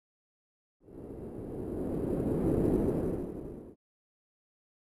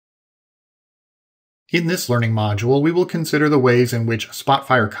In this learning module, we will consider the ways in which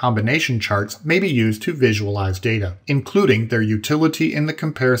Spotfire combination charts may be used to visualize data, including their utility in the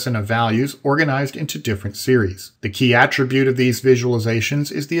comparison of values organized into different series. The key attribute of these visualizations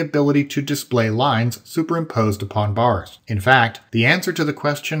is the ability to display lines superimposed upon bars. In fact, the answer to the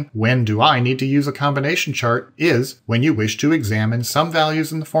question, when do I need to use a combination chart, is when you wish to examine some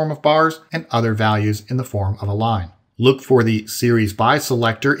values in the form of bars and other values in the form of a line. Look for the Series By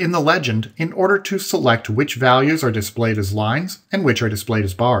selector in the legend in order to select which values are displayed as lines and which are displayed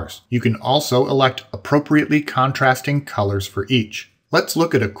as bars. You can also elect appropriately contrasting colors for each. Let's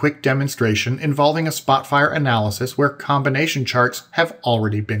look at a quick demonstration involving a Spotfire analysis where combination charts have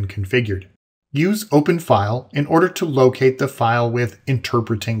already been configured. Use Open File in order to locate the file with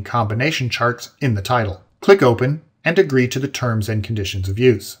Interpreting Combination Charts in the title. Click Open and agree to the terms and conditions of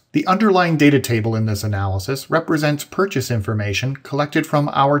use. The underlying data table in this analysis represents purchase information collected from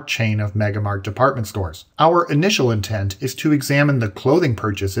our chain of Megamart department stores. Our initial intent is to examine the clothing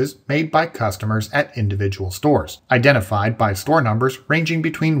purchases made by customers at individual stores, identified by store numbers ranging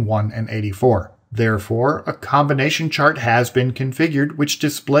between 1 and 84. Therefore, a combination chart has been configured which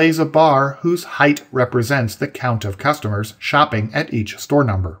displays a bar whose height represents the count of customers shopping at each store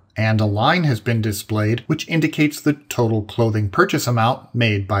number. And a line has been displayed which indicates the total clothing purchase amount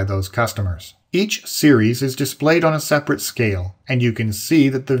made by those customers. Each series is displayed on a separate scale, and you can see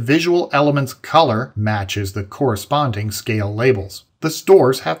that the visual element's color matches the corresponding scale labels. The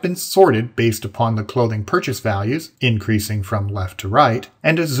stores have been sorted based upon the clothing purchase values, increasing from left to right,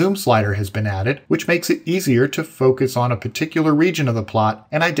 and a zoom slider has been added, which makes it easier to focus on a particular region of the plot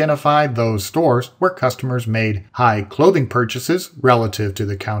and identify those stores where customers made high clothing purchases relative to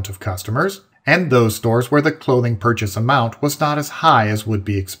the count of customers, and those stores where the clothing purchase amount was not as high as would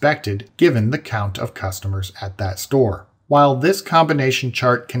be expected given the count of customers at that store. While this combination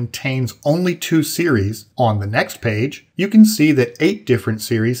chart contains only 2 series, on the next page, you can see that 8 different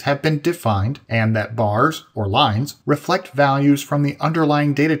series have been defined and that bars, or lines, reflect values from the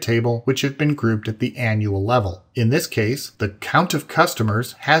underlying data table which have been grouped at the annual level. In this case, the count of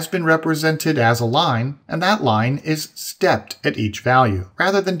customers has been represented as a line, and that line is stepped at each value,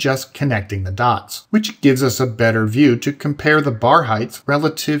 rather than just connecting the dots, which gives us a better view to compare the bar heights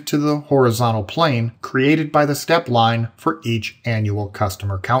relative to the horizontal plane created by the step line for each annual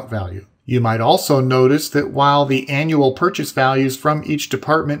customer count value. You might also notice that while the annual purchase values from each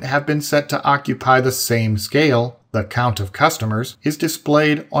department have been set to occupy the same scale, the count of customers is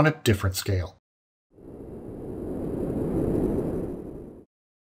displayed on a different scale.